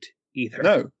right either.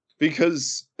 No,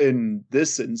 because in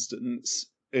this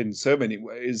instance, in so many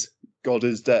ways, God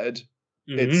is dead.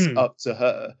 It's up to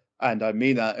her. And I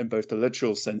mean that in both the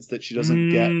literal sense that she doesn't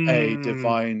get a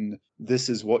divine, this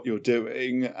is what you're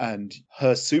doing, and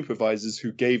her supervisors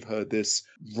who gave her this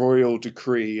royal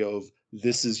decree of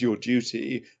this is your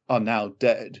duty are now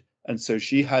dead. And so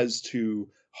she has to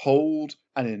hold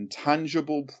an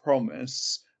intangible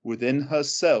promise within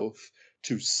herself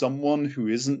to someone who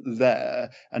isn't there,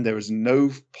 and there is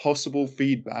no possible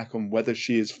feedback on whether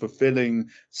she is fulfilling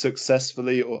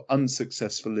successfully or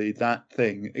unsuccessfully that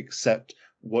thing except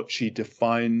what she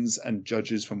defines and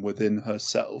judges from within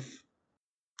herself.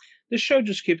 This show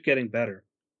just keeps getting better.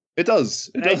 It does.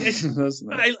 It does,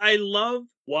 doesn't it? I love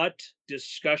what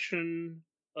discussion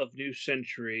of New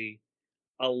Century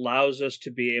allows us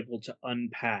to be able to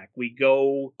unpack. We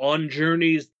go on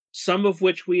journeys, some of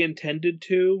which we intended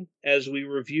to as we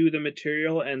review the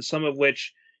material, and some of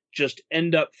which just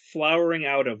end up flowering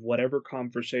out of whatever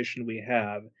conversation we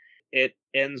have. It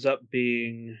ends up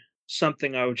being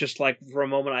something I would just like, for a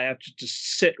moment, I have to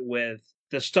just sit with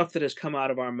the stuff that has come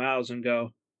out of our mouths and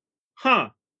go, huh,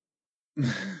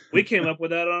 we came up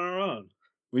with that on our own.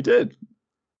 We did.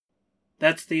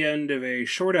 That's the end of a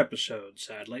short episode,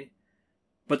 sadly.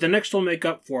 But the next will make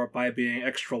up for it by being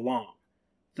extra long,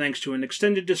 thanks to an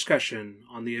extended discussion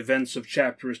on the events of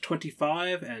chapters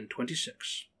 25 and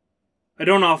 26. I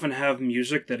don't often have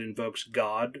music that invokes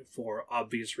God for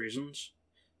obvious reasons,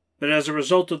 but as a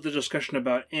result of the discussion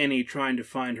about Annie trying to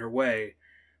find her way,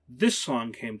 this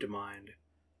song came to mind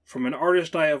from an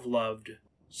artist I have loved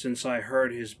since I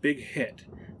heard his big hit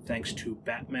thanks to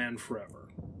Batman Forever.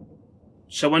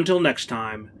 So until next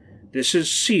time, this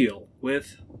is Seal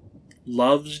with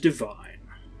Love's Divine.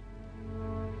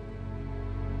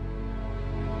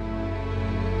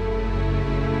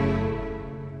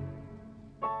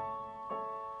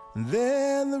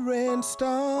 Then the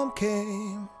rainstorm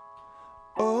came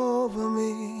over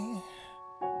me.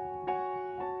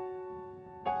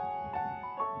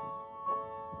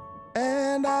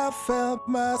 And I felt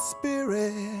my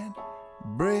spirit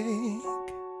break.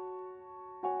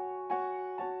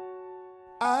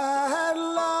 I had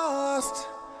lost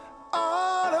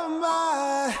all of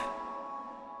my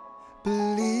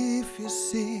belief, you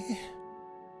see,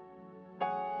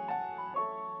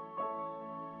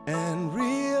 and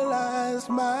realized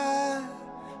my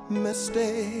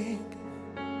mistake.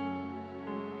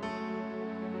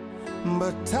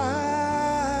 But time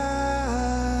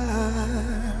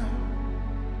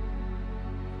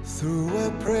threw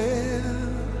a prayer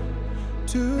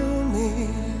to me,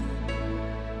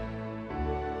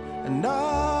 and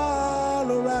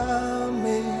all around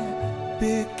me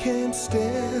became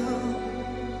still.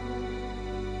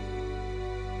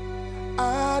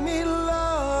 I need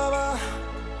love,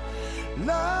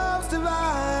 love's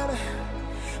divine.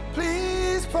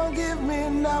 Please forgive me,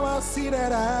 now I see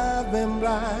that I've been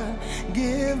blind.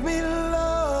 Give me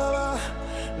love,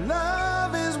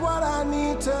 love is what I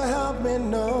need to help me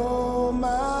know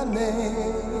my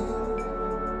name.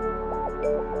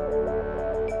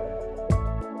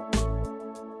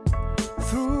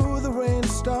 Through the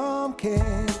rainstorm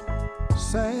came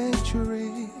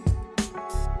sanctuary.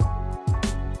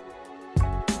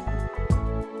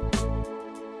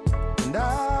 And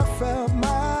I felt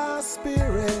my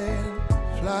spirit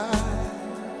fly.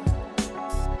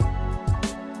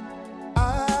 I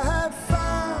had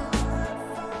found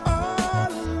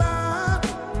all my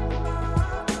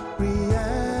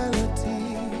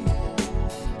reality.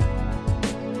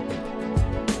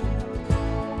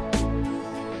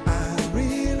 I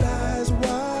realized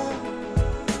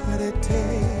what it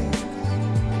takes.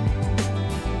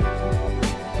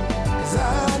 'Cause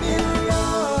I need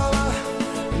love,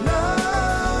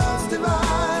 love's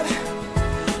divine.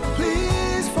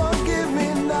 Please forgive me,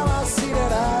 now I see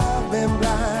that I've been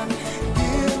blind.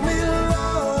 Give me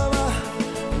love,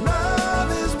 love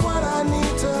is what I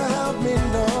need to help me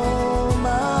know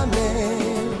my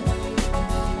name.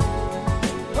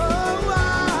 Oh, I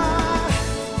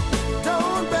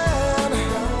don't bend,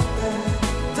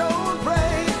 don't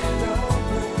break.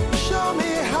 Show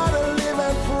me how to live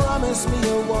and promise me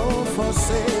you won't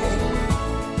forsake.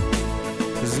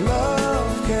 'Cause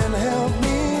love can help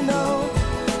me know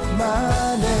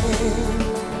my name.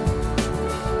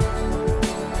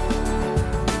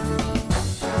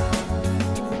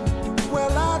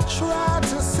 Well, I tried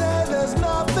to say there's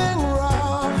nothing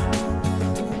wrong,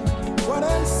 but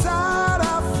inside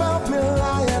I felt me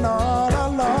lying all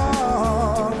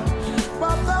along.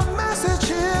 But the message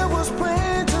here was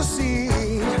plain to see.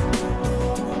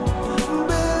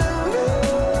 Believe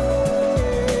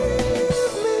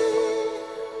me.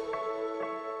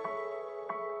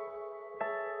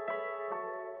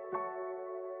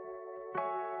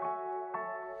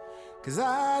 'Cause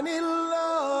I need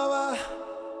love,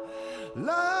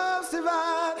 love's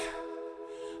divine.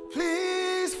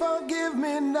 Please forgive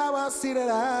me, now I see that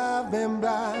I've been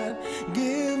blind.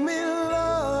 Give me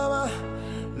love,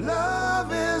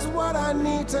 love is what I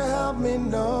need to help me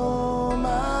know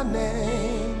my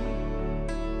name.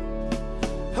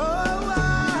 Oh, I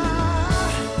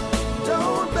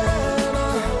don't bend,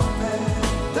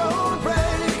 don't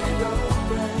break.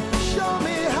 Show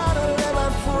me how to live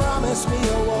and promise me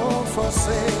you won't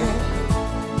forsake.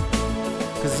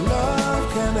 'Cause love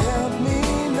can help me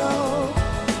know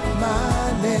my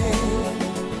name.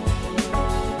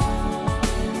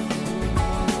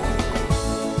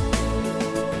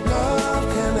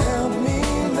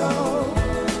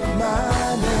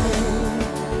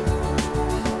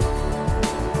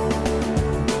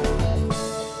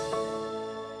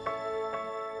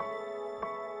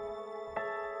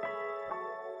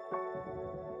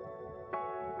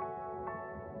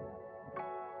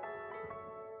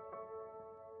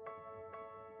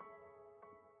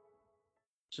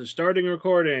 So starting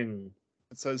recording.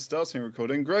 So starting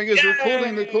recording. Greg is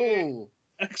recording the call.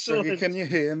 Excellent. Greggy, can you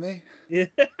hear me? Yeah.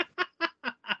 Greggy,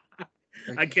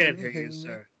 I can't can hear you, me?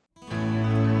 sir.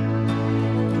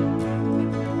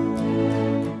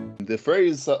 The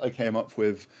phrase that I came up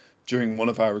with during one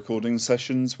of our recording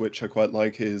sessions, which I quite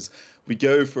like, is we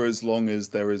go for as long as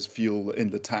there is fuel in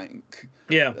the tank.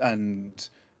 Yeah. And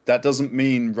that doesn't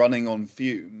mean running on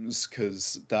fumes,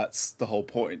 because that's the whole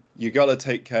point. You got to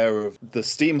take care of the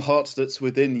steam heart that's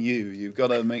within you. You've got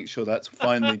to make sure that's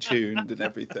finely tuned and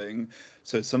everything.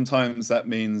 So sometimes that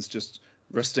means just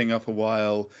resting up a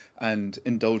while and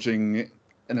indulging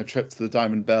in a trip to the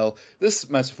Diamond Bell. This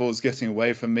metaphor is getting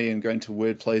away from me and going to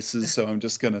weird places, so I'm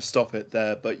just going to stop it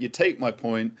there. But you take my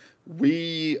point.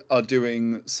 We are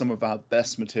doing some of our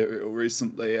best material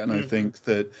recently, and I think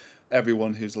that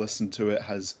everyone who's listened to it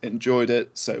has enjoyed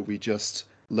it, so we just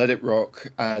let it rock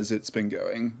as it's been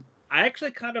going. I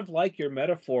actually kind of like your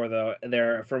metaphor, though,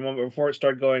 there for a moment before it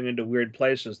started going into weird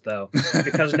places, though,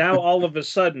 because now all of a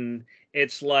sudden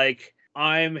it's like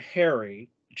I'm Harry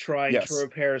trying to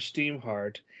repair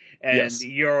Steamheart, and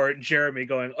you're Jeremy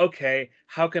going, okay,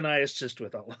 how can I assist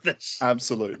with all of this?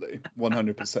 Absolutely,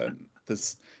 100%.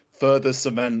 This further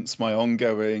cements my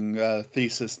ongoing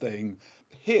thesis thing.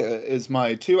 Here is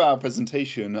my 2-hour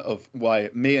presentation of why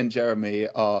me and Jeremy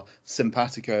are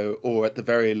simpatico, or at the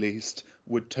very least,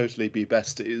 would totally be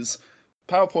besties.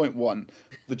 PowerPoint 1.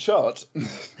 The chart.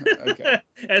 Okay.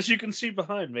 As you can see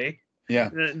behind me. Yeah.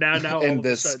 Now in all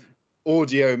this of a sudden,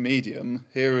 audio medium,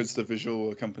 here is the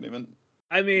visual accompaniment.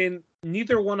 I mean,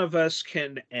 neither one of us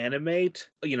can animate,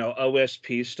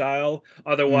 OSP style.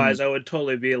 Otherwise, I would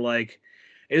totally be like,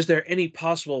 is there any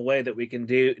possible way that we can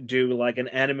do like an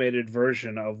animated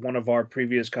version of one of our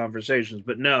previous conversations?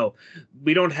 But no,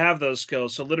 we don't have those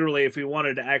skills. So literally, if we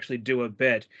wanted to actually do a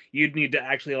bit, you'd need to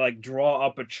actually like draw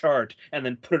up a chart and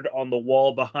then put it on the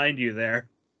wall behind you there.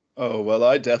 Oh, well,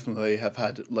 I definitely have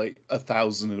had like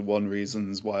 1,001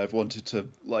 reasons why I've wanted to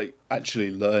like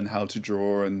actually learn how to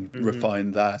draw and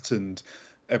refine that and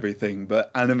everything.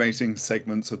 But animating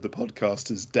segments of the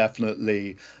podcast is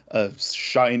definitely a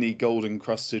shiny gold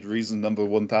encrusted reason number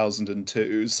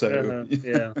 1002. So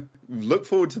yeah. Look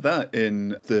forward to that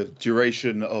in the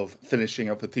duration of finishing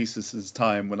up a thesis's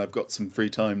time when I've got some free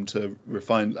time to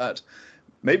refine that.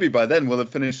 Maybe by then we'll have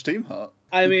finished Steamheart.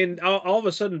 I mean, all of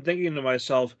a sudden thinking to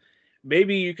myself,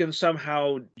 maybe you can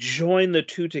somehow join the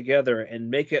two together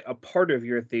and make it a part of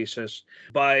your thesis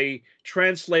by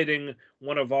translating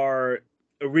one of our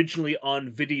originally on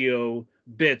video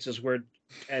bits as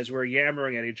we're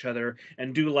yammering at each other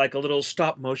and do like a little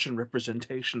stop motion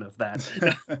representation of that.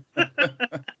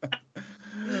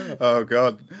 Oh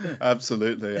God,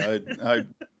 absolutely. I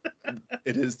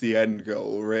it is the end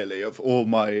goal, really, of all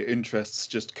my interests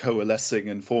just coalescing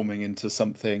and forming into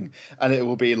something, and it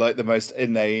will be like the most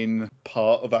inane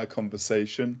part of our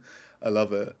conversation. I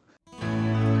love it.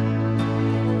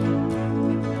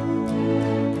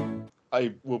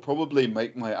 I will probably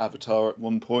make my avatar at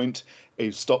one point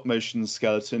a stop motion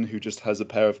skeleton who just has a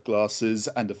pair of glasses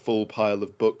and a full pile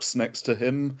of books next to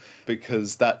him,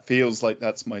 because that feels like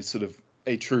that's my sort of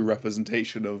a true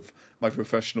representation of my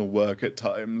professional work at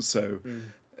times. So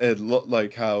a lot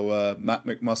like how Matt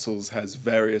McMuscles has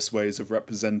various ways of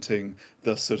representing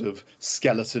the sort of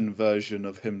skeleton version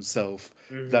of himself.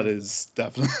 That is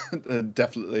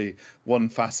definitely one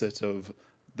facet of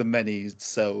the many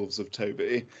selves of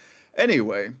Toby.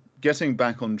 Anyway, getting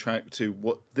back on track to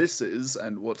what this is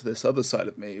and what this other side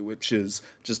of me, which is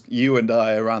just you and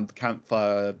I around the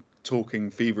campfire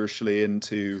talking feverishly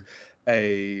into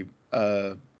a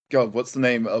God, what's the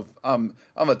name of I'm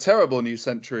a terrible New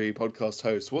Century podcast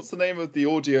host. What's the name of the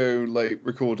audio like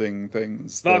recording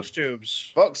things? Vox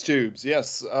Tubes. Vox Tubes,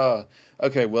 yes.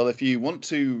 Okay, well, if you want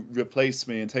to replace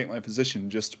me and take my position,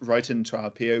 just write into our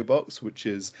PO box, which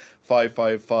is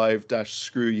 555 -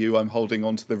 screw you, I'm holding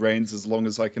on to the reins as long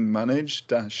as I can manage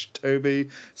 -Toby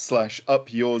 /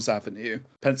 Up Yours Avenue,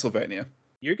 Pennsylvania.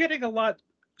 You're getting a lot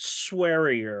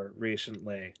swearier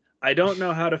recently. I don't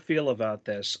know how to feel about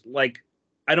this. Like,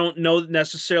 I don't know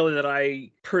necessarily that I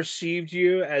perceived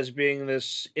you as being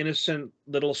this innocent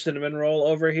little cinnamon roll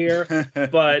over here,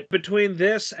 but between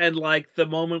this and like the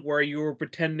moment where you were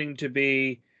pretending to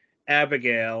be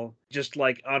Abigail, just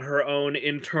like on her own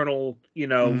internal,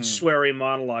 sweary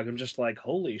monologue, I'm just like,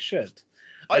 holy shit.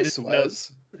 I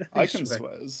swears. I can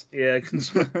swears. Yeah, I can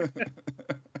swear.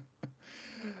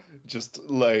 Just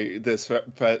like this,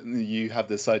 you have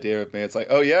this idea of me. It's like,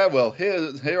 oh yeah, well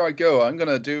here I go. I'm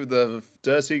gonna do the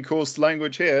dirty, coarse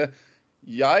language here.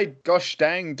 Yeah, I gosh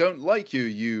dang don't like you,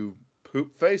 you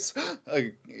poop face.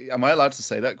 Am I allowed to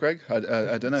say that, Greg? I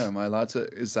don't know. Am I allowed to?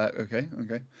 Is that okay?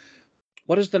 Okay.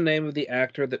 What is the name of the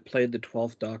actor that played the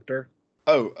 12th Doctor?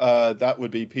 Oh, that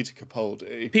would be Peter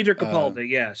Capaldi. Peter Capaldi,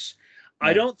 yes. Yeah.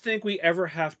 I don't think we ever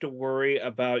have to worry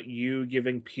about you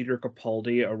giving Peter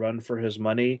Capaldi a run for his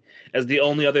money, as the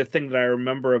only other thing that I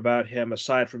remember about him,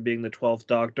 aside from being the 12th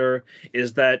Doctor,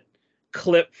 is that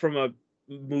clip from a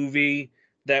movie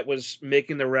that was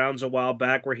making the rounds a while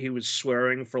back where he was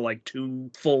swearing for like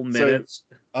 2 full minutes.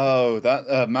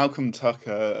 That Malcolm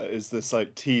Tucker is this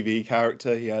like TV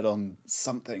character he had on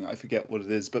something, I forget what it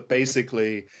is, but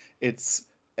basically it's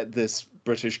this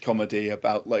British comedy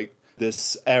about like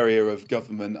this area of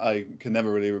government, I can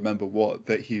never really remember what,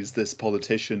 that he's this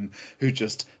politician who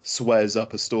just swears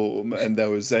up a storm. And there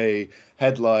was a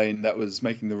headline that was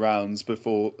making the rounds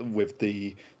before, with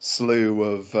the slew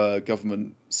of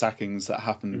government sackings that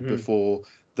happened before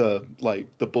the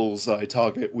bullseye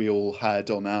target we all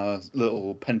had on our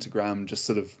little pentagram, just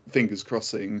sort of fingers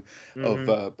crossing,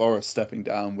 of Boris stepping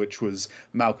down, which was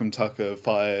Malcolm Tucker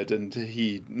fired, and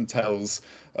he tells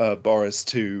Boris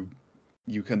to,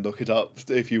 you can look it up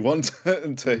if you want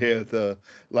to hear the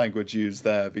language used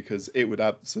there, because it would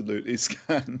absolutely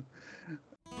scan.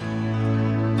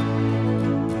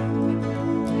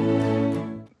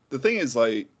 The thing is,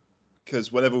 like,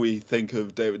 because whenever we think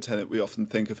of David Tennant, we often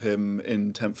think of him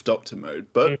in 10th Doctor mode.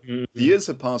 But the years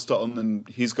have passed on and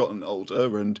he's gotten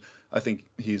older, and I think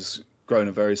he's grown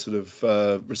a very sort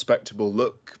of respectable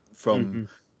look from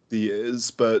the years.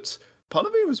 But part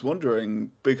of me was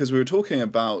wondering, because we were talking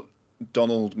about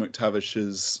Donald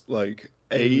McTavish's like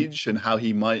age and how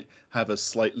he might have a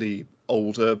slightly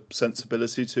older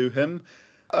sensibility to him.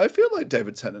 I feel like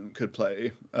David Tennant could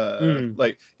play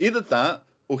like either that,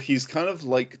 or he's kind of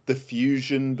like the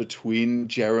fusion between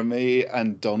Jeremy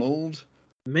and Donald.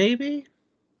 Maybe.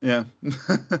 Yeah.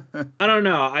 I don't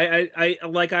know.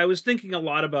 I was thinking a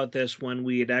lot about this when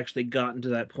we had actually gotten to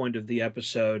that point of the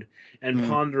episode and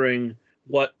pondering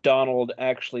what Donald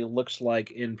actually looks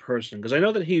like in person. Because I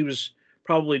know that he was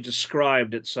probably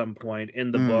described at some point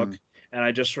in the book, and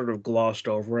I just sort of glossed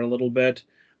over it a little bit.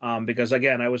 Because,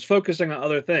 again, I was focusing on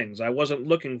other things. I wasn't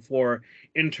looking for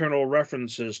internal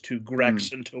references to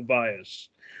Grex and Tobias.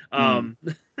 You're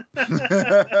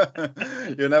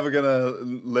never going to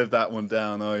live that one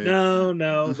down, are you?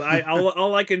 No.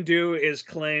 All I can do is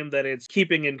claim that it's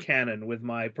keeping in canon with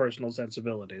my personal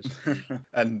sensibilities.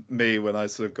 And me, when I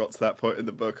sort of got to that point in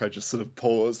the book, I just sort of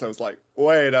paused. I was like,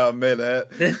 wait a minute.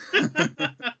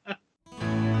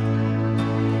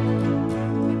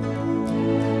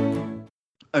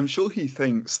 I'm sure he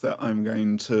thinks that I'm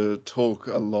going to talk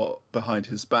a lot behind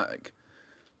his back,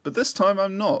 but this time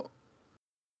I'm not.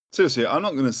 Seriously, I'm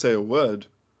not going to say a word.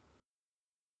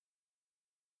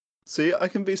 See, I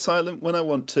can be silent when I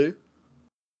want to.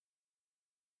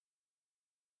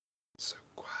 So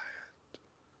quiet.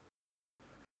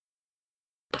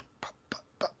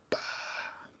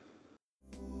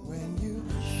 When you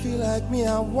feel like me,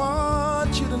 I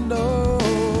want you to know